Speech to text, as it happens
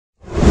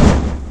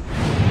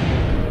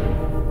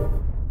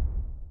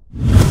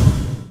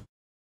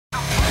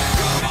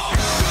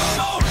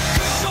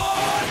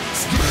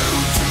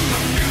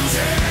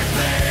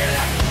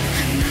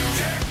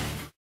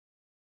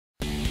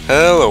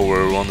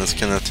everyone, it's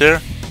Kenneth here.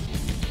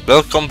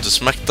 Welcome to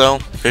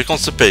SmackDown. Here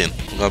comes the pain.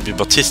 I'm gonna be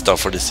Batista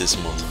for this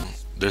season mode.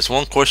 There's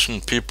one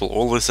question people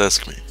always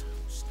ask me.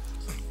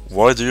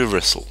 Why do you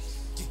wrestle?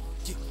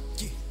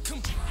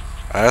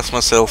 I ask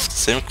myself the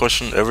same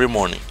question every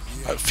morning.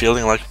 I'm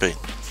feeling like pain.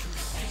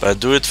 But I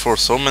do it for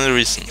so many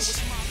reasons.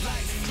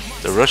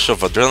 The rush of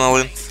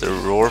adrenaline, the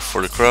roar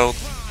for the crowd.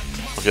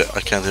 Okay,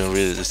 I can't even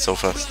read it, it's so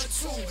fast.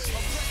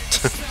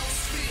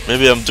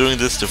 Maybe I'm doing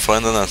this to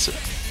find an answer.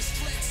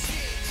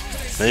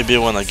 Maybe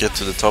when I get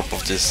to the top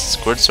of this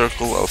squared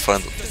circle, I'll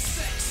find it.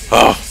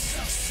 Oh!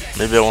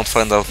 Maybe I won't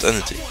find out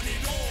anything.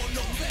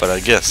 But I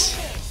guess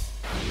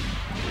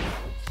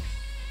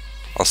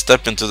I'll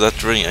step into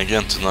that ring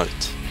again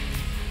tonight.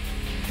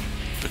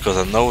 Because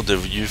I know the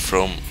view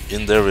from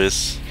in there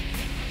is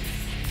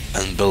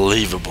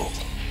unbelievable.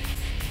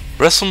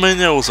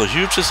 WrestleMania was a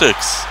huge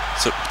success,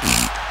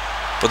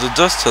 but the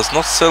dust has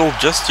not settled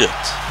just yet.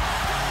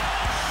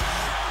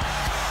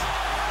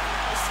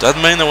 That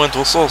main event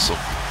was awesome.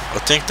 I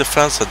think the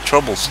fans had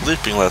trouble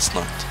sleeping last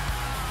night.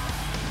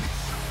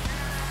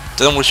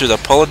 Then we should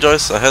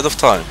apologize ahead of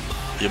time.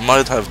 You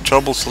might have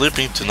trouble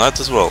sleeping tonight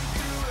as well.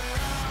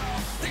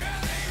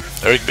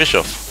 Eric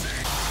Bischoff.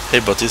 Hey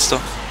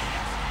Batista.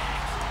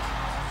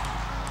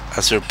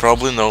 As you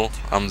probably know,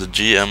 I'm the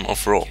GM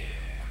of Raw.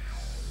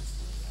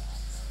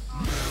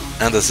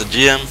 And as a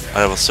GM, I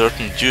have a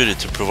certain duty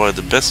to provide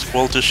the best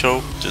quality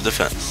show to the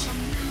fans.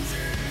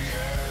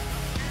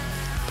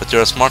 But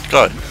you're a smart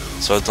guy,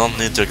 so I don't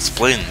need to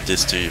explain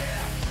this to you.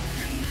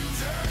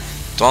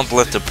 Don't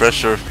let the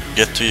pressure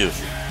get to you,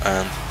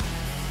 and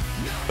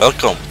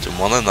welcome to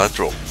Monday Night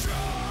Raw.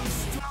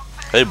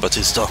 Hey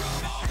Batista.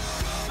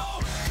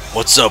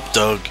 What's up,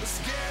 Doug?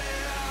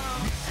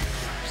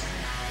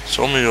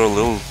 Show me your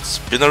little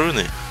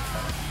spinaroonie.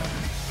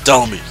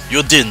 Tell me,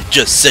 you didn't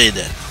just say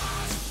that.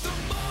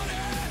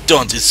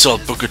 Don't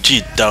insult Booker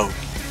T, dog.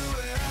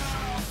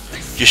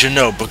 You should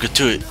know Booker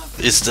T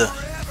is the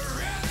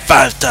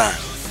five-time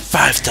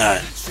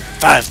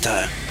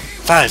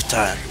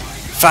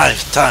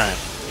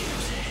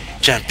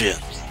champion.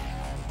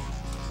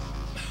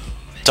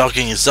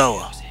 Talking is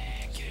over.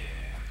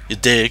 You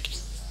dig?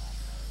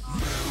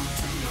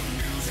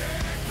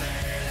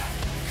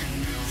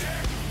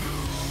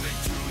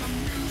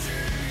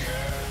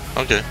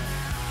 Okay.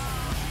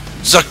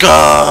 Sucker!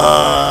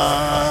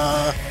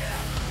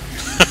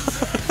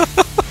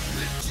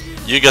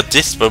 You got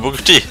dissed by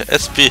Booker T,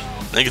 SP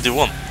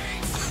 -1.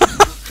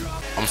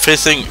 I'm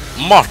facing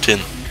Martin.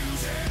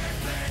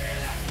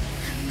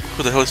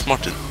 Who the hell is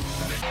Martin?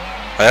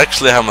 I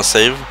actually have a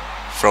save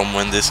from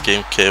when this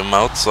game came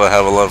out, so I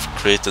have a lot of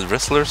created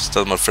wrestlers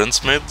that my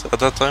friends made at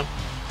that time.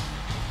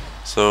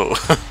 So,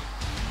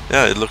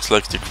 yeah, it looks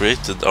like the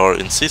created are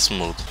in season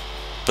mode.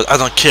 But I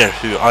don't care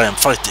who I am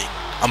fighting.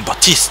 I'm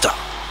Batista.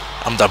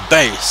 I'm the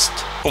best.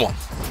 Come on.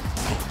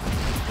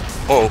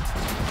 Oh,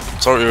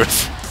 sorry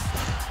ref.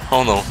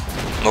 Oh no,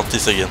 not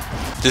this again.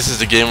 This is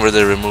the game where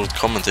they removed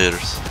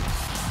commentators.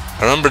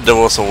 I remember there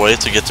was a way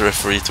to get the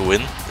referee to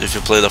win. If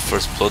you played a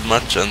first blood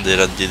match and they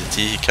had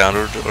DDT, he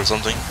countered or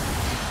something.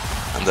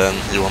 And then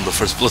he won the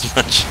first blood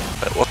match.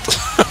 What the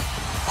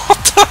what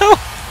the hell?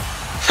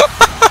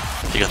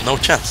 He got no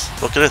chance.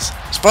 Look at this.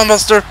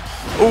 Spinebuster!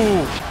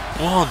 Ooh!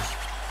 1,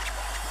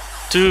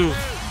 2,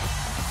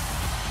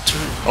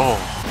 3. Oh.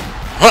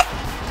 Huh.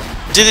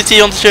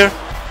 DDT on the chair.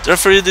 The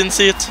referee didn't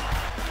see it.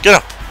 Get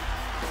up.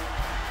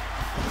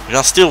 We're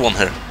gonna steal one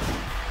here.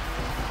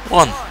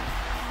 1,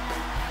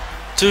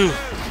 2.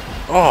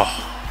 Oh.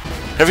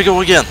 Here we go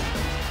again.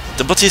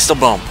 The Batista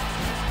bomb.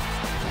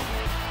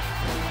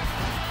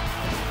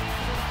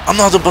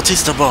 Another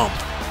Batista bomb.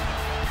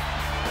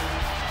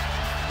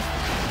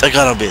 I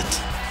got a bit.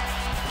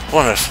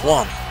 1 F.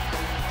 1,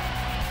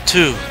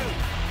 2,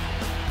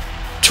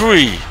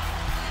 3.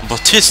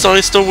 Batista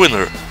is the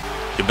winner.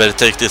 You better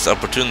take this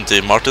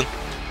opportunity, Martin.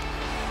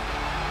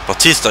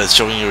 Batista is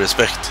showing you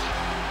respect.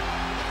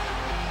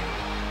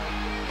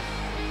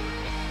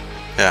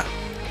 Yeah.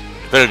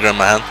 You better grab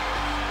my hand.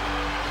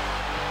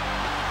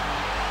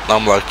 Now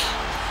I'm like,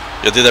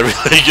 you did a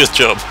really good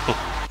job.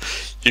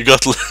 You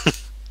got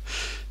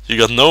you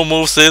got no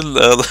moves in.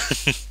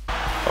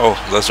 Oh,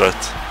 that's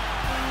right.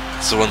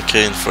 So when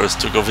Kane first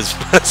took off his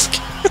mask,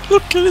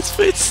 look at his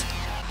face.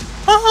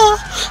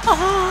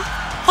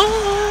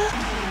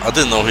 I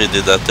didn't know he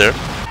did that there.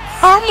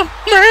 I'm the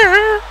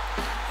man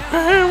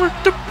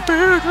with the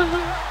better.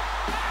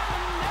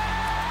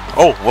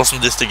 Oh,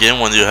 wasn't this the game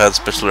when you had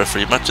special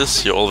referee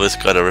matches? You always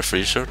got a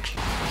referee shirt.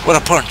 What a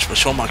punch by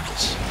Shawn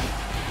Michaels.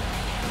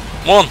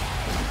 1,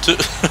 2.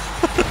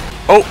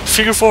 Oh,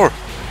 figure 4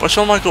 by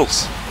Shawn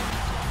Michaels.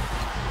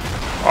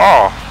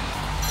 Ah.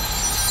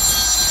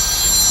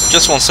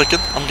 Just 1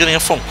 second, I'm getting a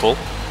phone call.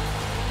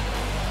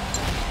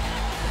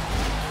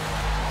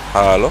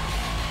 Hello?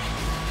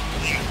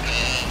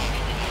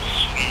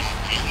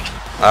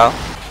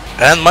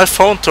 And my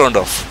phone turned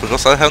off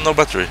because I have no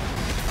battery.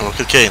 And look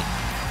at Kane.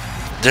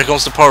 There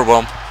comes the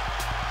powerbomb.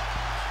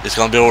 It's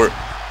gonna be over.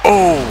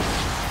 Oh!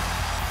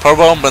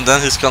 Powerbomb, and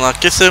then he's gonna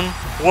kiss him.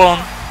 1,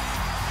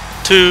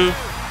 2. 2,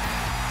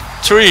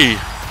 3.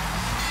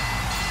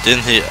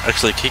 Didn't he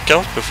actually kick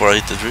out before I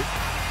hit the 3?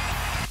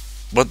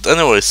 But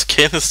anyways,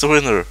 Kane is the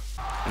winner.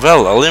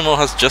 Well, a limo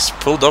has just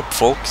pulled up,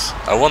 folks.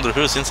 I wonder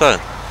who's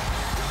inside.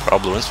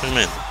 Probably Vince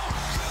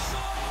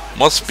McMahon.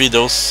 Must be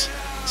those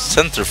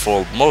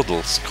centerfold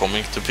models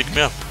coming to pick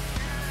me up.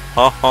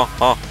 Ha ha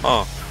ha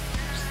ha.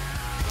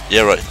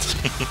 Yeah, right.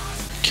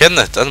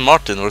 Kenneth and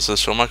Martin versus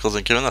Shawn Michaels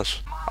and Kevin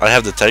Nash. I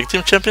have the tag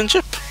team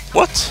championship?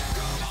 What?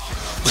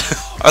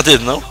 I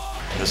didn't know.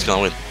 Who's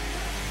gonna win?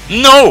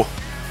 No!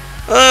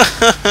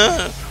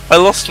 I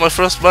lost my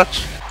first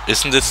match.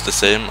 Isn't this the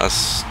same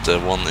as the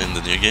one in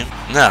the new game?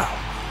 Now,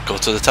 go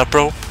to the top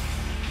rope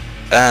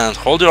and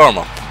hold your arm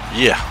up.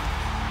 Yeah.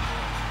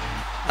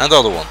 And the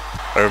other one.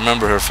 I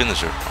remember her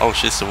finisher. Oh,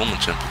 she's the woman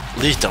champion.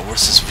 Lita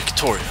versus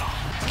Victoria.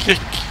 Kick,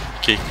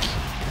 kick,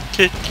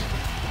 kick,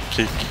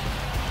 kick,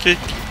 kick,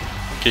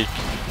 kick.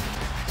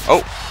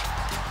 Oh.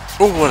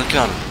 Oh, what a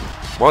gun.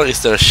 Why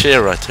is there a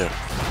chair right here?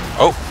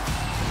 Oh.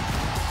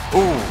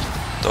 Oh.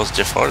 That was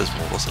Jeff Hardy's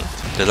move, wasn't it?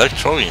 They like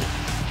throwing it.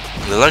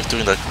 They like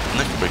doing that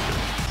neck breaker.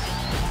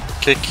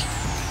 Kick.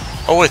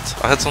 Oh wait,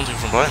 I had something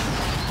from behind.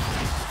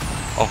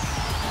 Oh.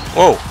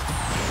 Whoa.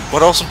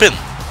 What awesome pin.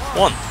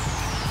 1,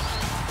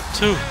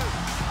 2.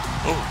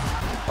 Oh.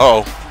 Uh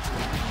oh.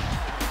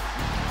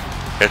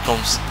 Here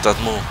comes that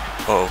move.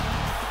 Uh oh.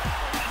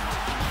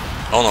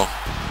 Oh no.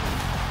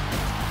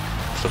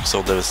 It looks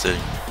so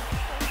devastating.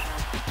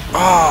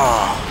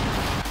 Ah.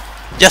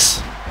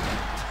 Yes.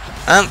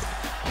 And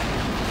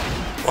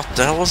what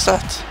the hell was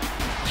that?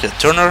 Okay,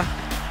 turn her,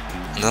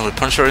 and then we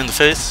punch her in the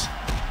face,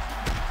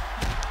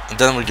 and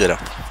then we get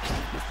up.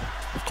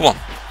 Come on.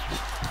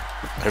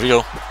 There we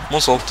go.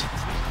 Moonsault.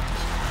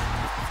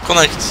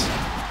 Connect.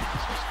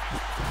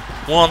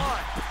 1,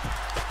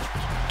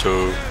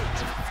 2,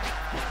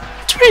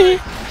 3.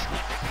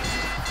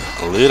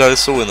 Lita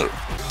is the winner.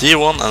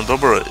 D1 and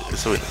Bubba Ray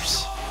is the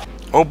winners.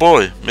 Oh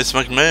boy, Miss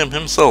McMahon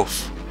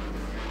himself.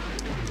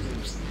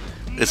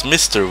 It's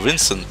Mr.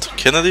 Vincent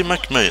Kennedy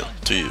McMahon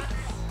to you.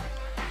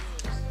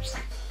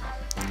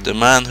 The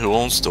man who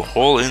owns the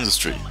whole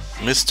industry,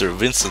 Mr.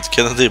 Vincent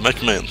Kennedy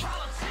McMahon.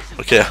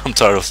 Okay, I'm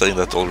tired of saying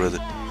that already.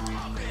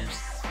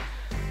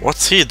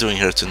 What's he doing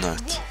here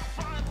tonight?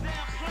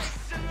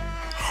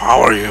 How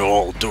are you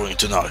all doing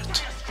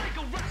tonight?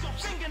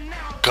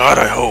 God,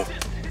 I hope.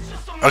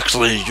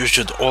 Actually, you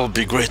should all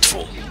be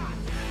grateful.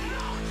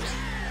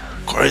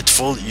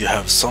 Grateful you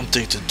have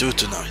something to do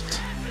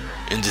tonight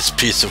in this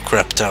piece of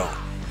crap town.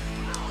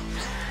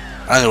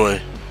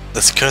 Anyway,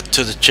 let's cut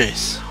to the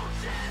chase.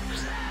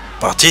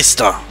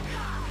 Batista,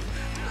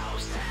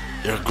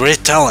 you're a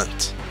great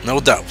talent, no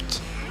doubt.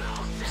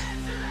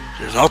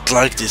 You're not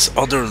like these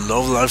other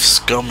low-life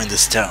scum in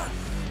this town.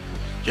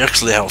 You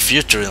actually have a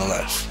future in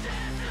life.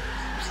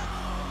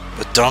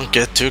 But don't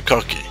get too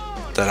cocky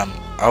that I'm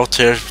out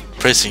here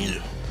praising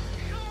you.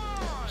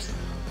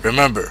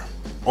 Remember,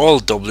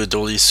 all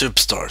WWE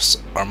superstars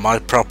are my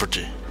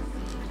property.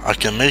 I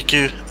can make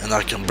you and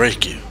I can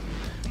break you.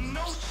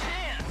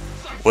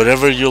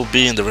 Whatever you'll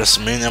be in the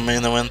WrestleMania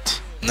main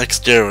event,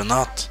 next year or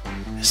not,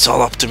 it's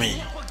all up to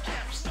me.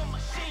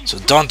 So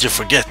don't you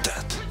forget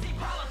that.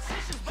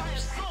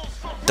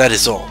 That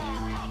is all.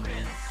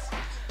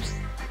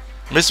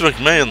 Mr.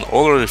 McMahon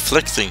already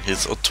flexing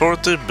his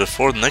authority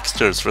before next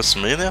year's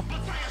WrestleMania?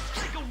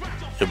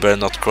 You better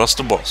not cross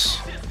the boss.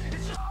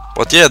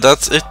 But yeah,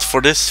 that's it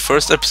for this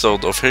first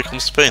episode of Here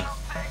Comes Pain.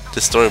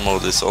 This story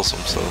mode is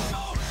awesome, so...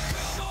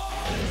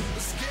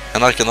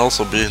 And I can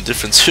also be in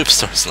different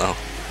superstars now.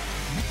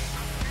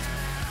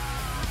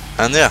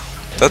 And yeah,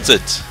 that's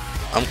it.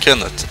 I'm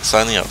Kenneth,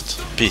 signing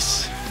out.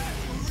 Peace.